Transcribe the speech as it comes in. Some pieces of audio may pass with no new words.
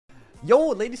Yo,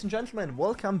 ladies and gentlemen,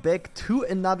 welcome back to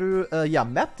another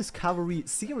map discovery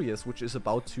series, which is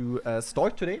about to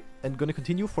start today and gonna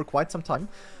continue for quite some time,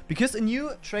 because a new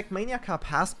Trackmania Cup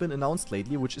has been announced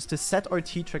lately, which is the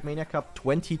ZRT Trackmania Cup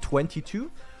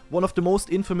 2022, one of the most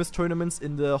infamous tournaments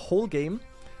in the whole game,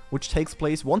 which takes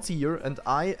place once a year, and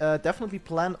I definitely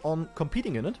plan on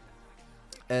competing in it.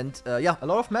 And a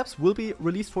lot of maps will be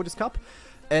released for this cup,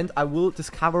 and I will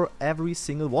discover every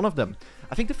single one of them.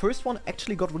 I think the first one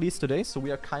actually got released today, so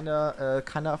we are kind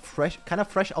of fresh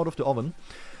out of the oven.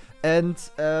 And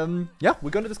we're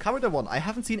gonna discover that one. I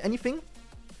haven't seen anything,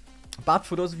 but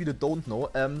for those of you that don't know,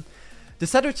 the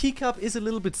ZRT Cup is a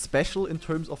little bit special in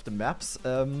terms of the maps.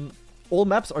 All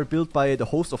maps are built by the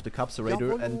host of the cup,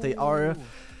 Zerator, and they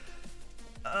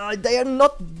are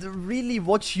not really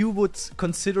what you would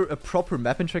consider a proper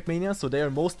map in Trackmania. So they are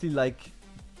mostly like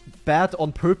bad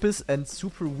on purpose and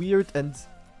super weird and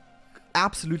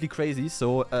absolutely crazy.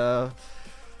 So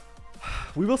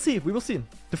we will see.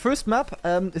 The first map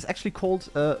is actually called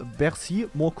BERCY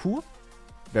MEAUCOUP.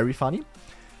 Very funny.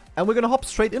 And we're gonna hop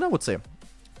straight in, I would say.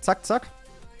 Zack, zack.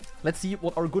 Let's see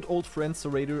what our good old friend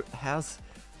Zerator has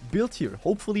built here.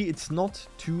 Hopefully it's not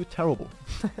too terrible.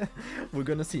 We're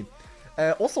gonna see.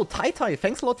 Also, Tai,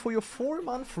 thanks a lot for your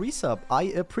 4-month resub. I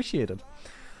appreciate it.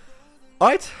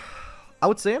 Alright, I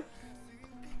would say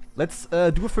let's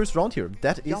do a first round here.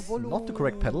 That is not the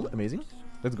correct pedal. Amazing.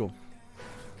 Let's go.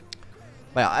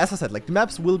 But yeah, as I said, like, the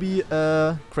maps will be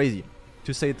crazy,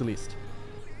 to say it the least.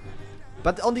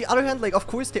 But on the other hand, like, of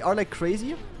course they are like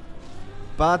crazy,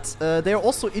 but they are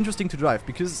also interesting to drive,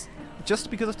 because just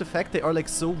because of the fact they are like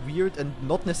so weird and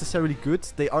not necessarily good,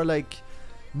 they are like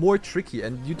more tricky,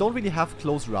 and you don't really have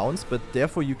close rounds, but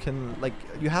therefore you can, like,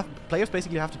 players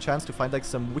basically have the chance to find like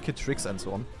some wicked tricks and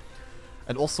so on.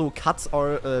 And also cuts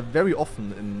are very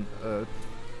often in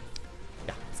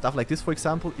stuff like this, for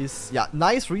example, is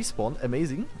nice respawn,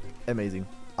 amazing.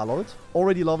 I love it,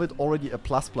 already a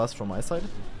plus from my side.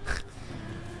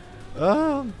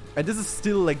 And this is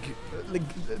still like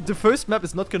the first map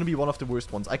is not gonna be one of the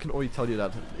worst ones, I can already tell you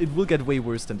that. It will get way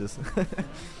worse than this.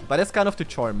 But that's kind of the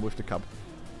charm with the cup.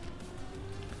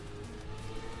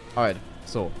 Alright,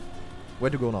 so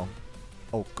where to go now?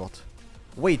 Oh god.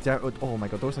 Wait, there. Oh my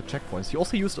god, those are checkpoints. He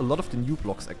also used a lot of the new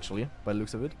blocks, actually, by the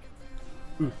looks of it.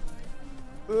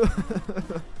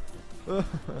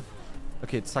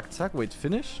 Okay, zack. Wait,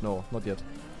 finish? No, not yet.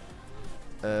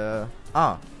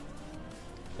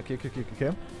 Okay.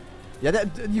 Yeah,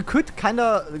 you could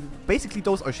kinda. Basically,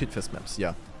 those are shitfest maps,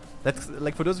 yeah. That's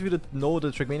like, for those of you that know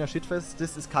the Trackmania shitfest,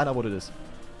 this is kinda what it is.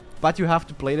 But you have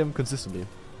to play them consistently.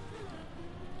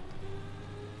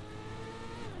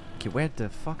 Okay, where the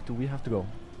fuck do we have to go?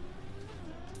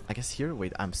 I guess here?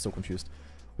 Wait, I'm so confused.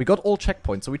 We got all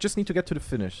checkpoints, so we just need to get to the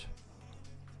finish.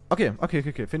 Okay,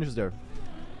 finish is there.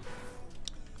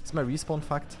 It's my respawn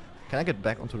fact. Can I get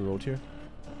back onto the road here?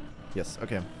 Yes,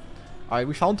 okay. Alright,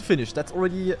 we found the finish. That's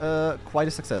already quite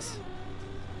a success.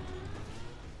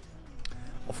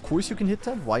 Of course you can hit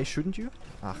that. Why shouldn't you?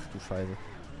 Ach, du Scheiße.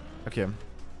 Okay.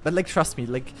 But, like, trust me,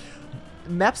 like,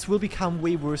 maps will become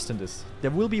way worse than this. There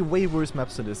will be way worse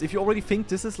maps than this. If you already think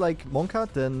this is like Monka,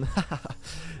 then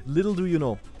little do you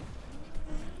know.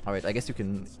 Alright, I guess you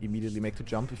can immediately make the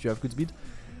jump if you have good speed.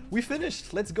 We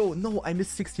finished! Let's go! No, I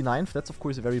missed 69th. That's of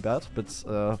course very bad, but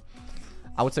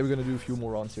I would say we're gonna do a few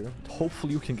more rounds here.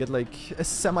 Hopefully we can get like a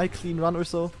semi-clean run or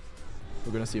so.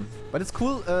 We're gonna see. But it's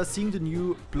cool seeing the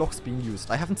new blocks being used.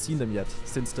 I haven't seen them yet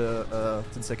since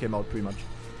they came out pretty much.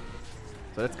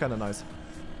 So that's kinda nice.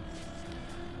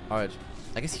 Alright,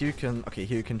 I guess here you can, okay,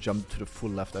 here you can jump to the full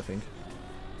left, I think.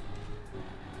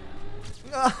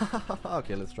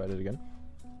 Okay, let's try that again.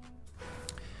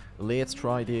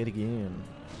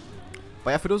 But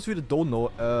yeah, for those of you that don't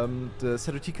know, the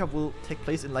ZRT Cup will take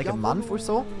place in like a month or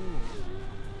so.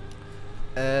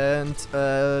 And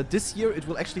this year it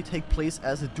will actually take place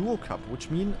as a duo cup, which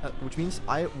means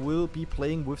I will be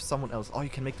playing with someone else. Oh, you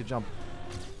can make the jump.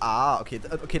 Ah, okay,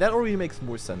 okay, that already makes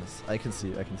more sense. I can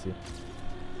see.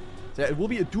 So yeah, it will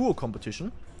be a duo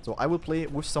competition, so I will play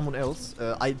with someone else.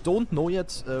 I don't know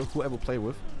yet who I will play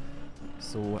with,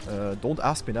 so don't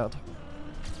ask me that.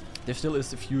 There still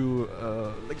is a few,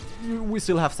 we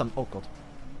still have some. Oh god.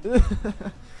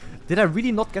 Did I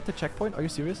really not get the checkpoint? Are you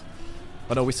serious?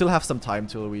 Oh no, we still have some time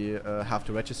till we have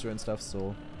to register and stuff,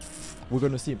 so we're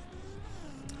gonna see.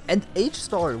 And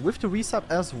H-Star with the resub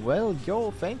as well.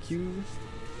 Yo, thank you.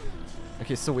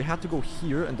 Okay, so we had to go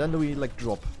here, and then we like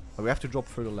drop. We have to drop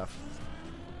further left.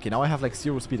 Okay, now I have like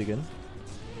 0 speed again.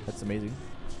 That's amazing.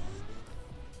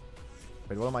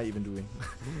 Wait, what am I even doing?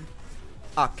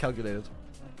 Calculated.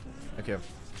 Okay.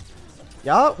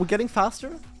 Yeah, we're getting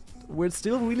faster. We're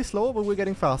still really slow, but we're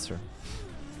getting faster.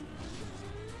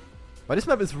 But this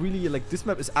map is really, like, this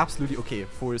map is absolutely okay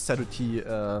for ZRT,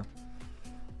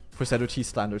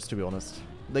 standards, to be honest.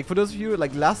 Like, for those of you,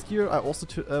 like, last year I also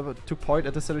took part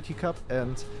at the ZRT Cup,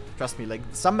 and trust me, like,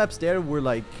 some maps there were,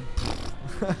 like,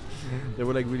 they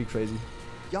were, like, really crazy.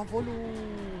 Jawollo!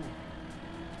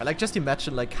 I, like, just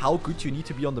imagine, like, how good you need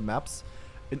to be on the maps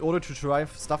in order to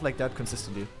drive stuff like that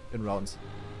consistently in rounds.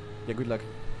 Yeah, good luck.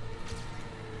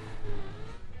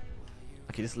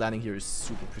 Okay, this landing here is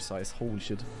super precise. Holy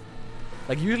shit.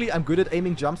 Like, usually I'm good at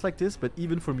aiming jumps like this, but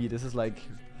even for me, this is, like,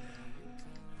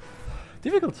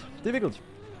 difficult. Difficult.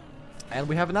 And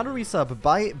we have another resub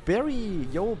by BERCY.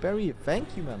 Yo, BERCY,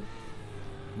 thank you, man.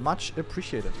 Much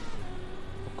appreciated.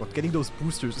 Oh god, getting those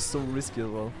boosters is so risky as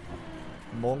well.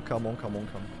 Monka.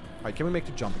 Alright, can we make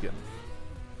the jump again?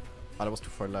 Ah, that was too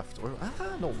far left. Or,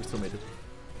 no, we still made it.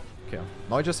 Okay,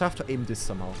 now I just have to aim this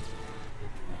somehow.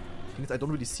 Thing is, I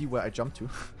don't really see where I jump to.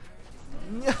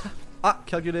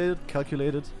 Calculated.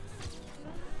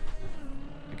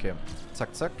 Okay,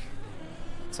 zack.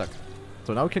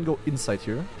 So now we can go inside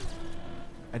here.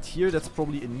 And here, that's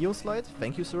probably a Neo slide.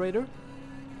 Thank you, Zerator.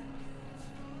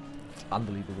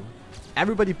 Unbelievable.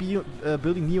 Everybody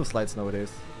building Neo slides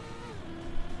nowadays.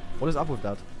 What is up with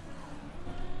that?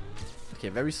 Okay,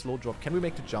 very slow drop. Can we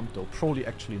make the jump though? Probably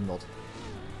actually not.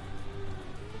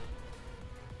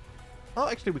 Oh,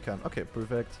 actually we can. Okay,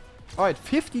 perfect. Alright,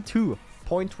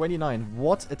 52.29.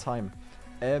 What a time.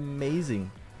 Amazing.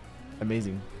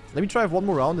 Amazing. Let me try one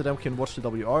more round and then we can watch the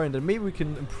WR and then maybe we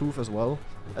can improve as well.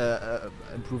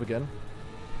 Improve again.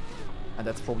 And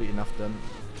that's probably enough then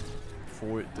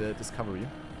for the discovery.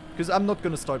 Because I'm not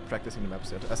gonna start practicing the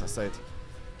maps yet, as I said.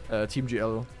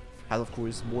 TMGL has of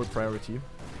course more priority.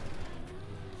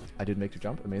 I did make the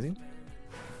jump, amazing.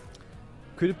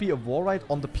 Could it be a wall ride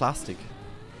on the plastic?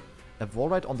 A wall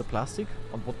ride on the plastic?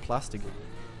 On what plastic?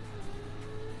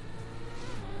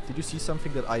 Did you see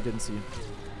something that I didn't see?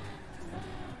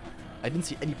 I didn't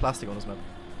see any plastic on this map.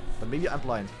 But maybe I'm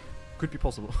blind. Could be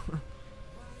possible.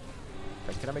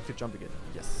 Okay, can I make the jump again?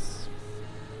 Yes.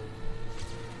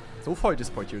 So far this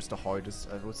part here is the hardest,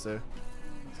 I would say.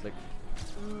 It's like...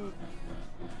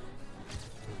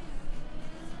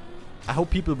 I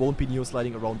hope people won't be Neo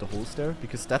sliding around the holes there,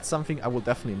 because that's something I will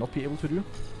definitely not be able to do.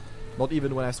 Not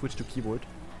even when I switch to keyboard.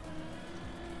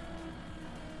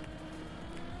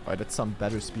 Alright, that's some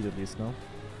better speed at least now.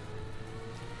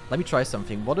 Let me try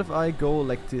something. What if I go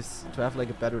like this to have like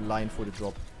a better line for the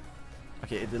drop?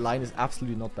 Okay, the line is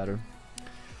absolutely not better.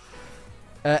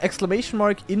 Exclamation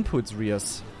mark inputs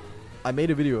Rias. I made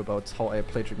a video about how I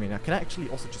play Trackmania. Can I actually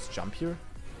also just jump here?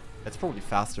 That's probably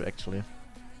faster actually.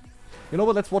 You know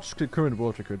what, let's watch the current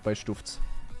world record by Stufz.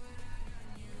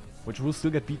 Which will still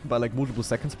get beaten by like multiple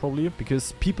seconds probably,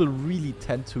 because people really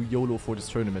tend to YOLO for this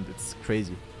tournament. It's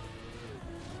crazy.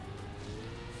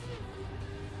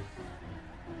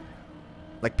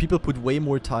 Like people put way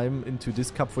more time into this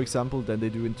cup, for example, than they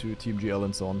do into TMGL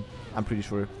and so on. I'm pretty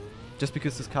sure. Just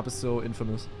because this cup is so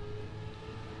infamous.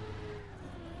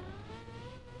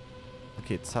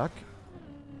 Okay, zack.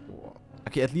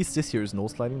 Okay, at least this here is no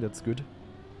sliding, that's good.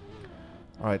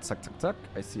 Alright, zack.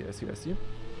 I see.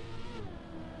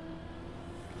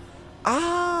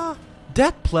 Ah!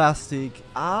 That plastic!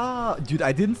 Ah! Dude,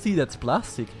 I didn't see that's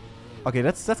plastic. Okay,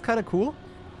 that's kind of cool.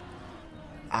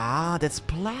 Ah, that's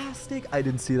plastic! I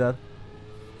didn't see that.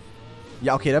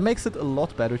 Yeah, okay, that makes it a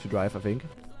lot better to drive, I think.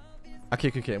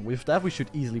 Okay. With that, we should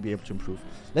easily be able to improve.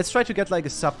 Let's try to get like a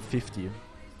sub 50.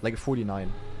 Like a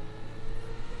 49.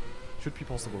 Should be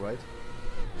possible, right?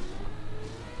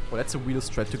 Oh, that's a wheel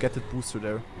strat to get that booster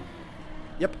there.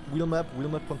 Yep, wheel map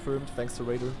confirmed. Thanks to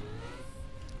Zerator.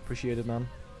 Appreciate it, man.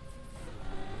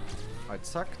 Alright,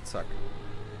 zack. So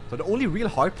the only real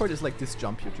hard part is like this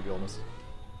jump here, to be honest.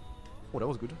 Oh, that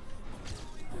was good.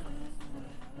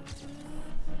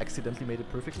 Accidentally made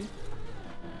it perfectly.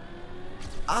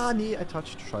 Ah, nee, I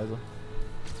touched. Scheiße.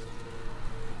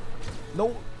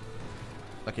 No.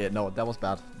 Okay, no, that was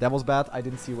bad. That was bad. I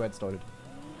didn't see where it started.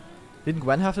 Didn't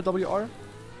Gwen have the WR?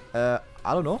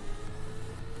 I don't know.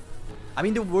 I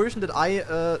mean, the version that I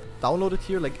downloaded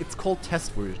here, like, it's called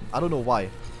test version. I don't know why.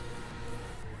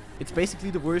 It's basically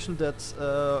the version that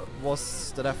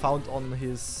I found on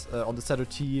his on the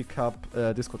ZRT Cup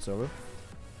Discord server.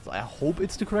 So I hope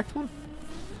it's the correct one.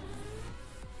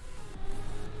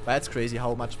 But it's crazy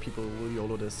how much people will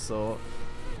YOLO this. So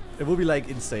it will be like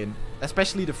insane.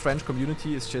 Especially the French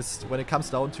community is just, when it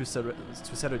comes down to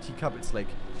ZRT Cup, it's like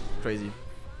crazy.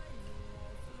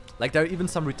 Like there are even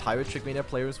some retired Trackmania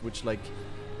players which like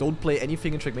don't play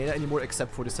anything in Trackmania anymore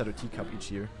except for the ZRT Cup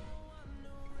each year.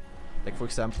 Like for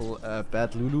example,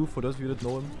 Bad Lulu, for those of you that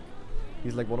know him.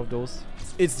 He's like one of those.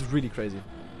 It's really crazy.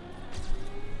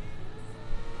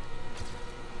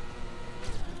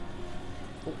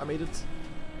 Oh, I made it.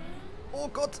 Oh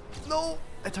god, no!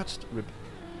 I touched. Rip.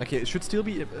 Okay, it should still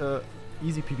be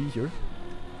easy PB here.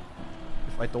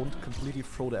 If I don't completely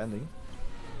throw the ending.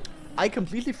 I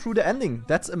completely threw the ending.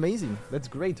 That's amazing. That's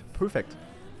great. Perfect.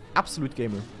 Absolute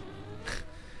gamer.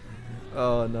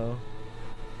 Oh no.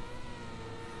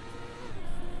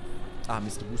 Ah,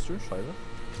 Mr. Booster. Scheiße.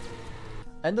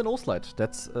 And the no slide.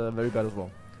 That's very bad as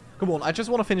well. Come on, I just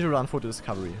want to finish a run for the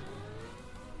discovery.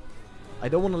 I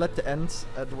don't want to let the end.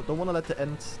 Don't want to let the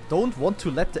end. Don't want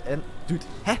to let the end. Dude,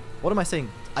 heh? What am I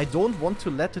saying? I don't want to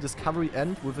let the discovery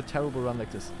end with a terrible run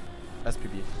like this.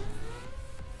 SPB.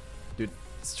 Dude,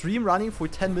 stream running for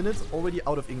 10 minutes, already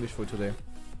out of English for today.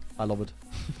 I love it.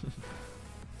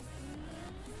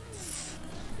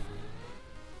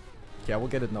 Yeah, we'll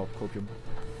get it now, Copium.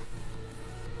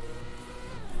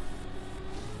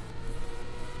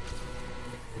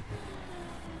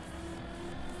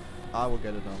 I will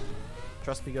get it now.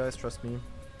 Trust me, guys, trust me.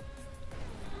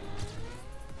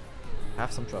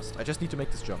 Have some trust. I just need to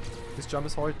make this jump. This jump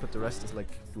is hard, but the rest is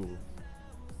like doable.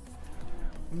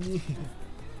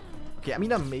 Okay, I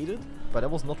mean I made it, but that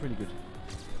was not really good.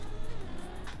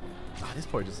 Ah, this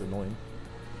part is annoying.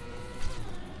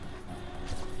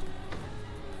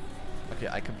 Okay,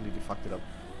 I completely fucked it up.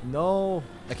 No!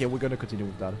 Okay, we're gonna continue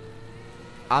with that.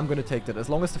 I'm gonna take that. As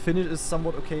long as the finish is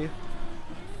somewhat okay,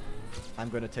 I'm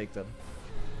gonna take that.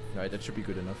 Alright, that should be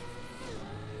good enough.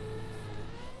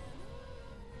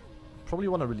 Probably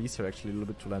want to release her actually a little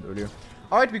bit to land earlier.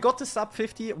 Alright, we got the sub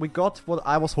 50. We got what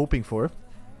I was hoping for.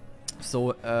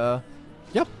 So,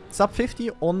 yeah, sub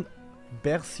 50 on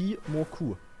BERCY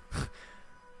MEAUCOUP.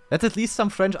 That's at least some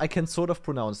French I can sort of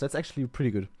pronounce. That's actually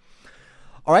pretty good.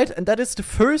 Alright, and that is the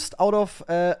first out of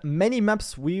many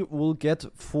maps we will get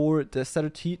for the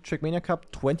ZRT Trackmania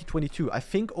Cup 2022. I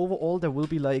think overall there will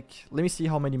be like... Let me see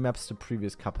how many maps the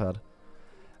previous cup had.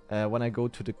 When I go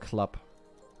to the club.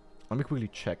 Let me quickly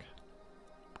check.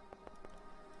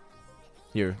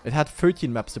 Here, it had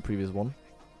 13 maps the previous one.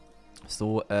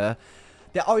 So,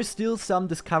 there are still some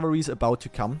discoveries about to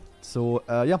come. So,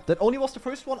 yeah, that only was the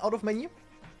first one out of many.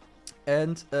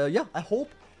 And, yeah, I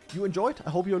hope you enjoyed. I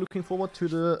hope you're looking forward to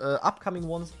the upcoming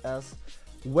ones as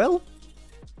well.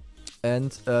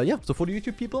 And, yeah, so for the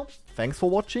YouTube people, thanks for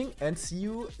watching and see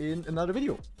you in another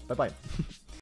video. Bye-bye.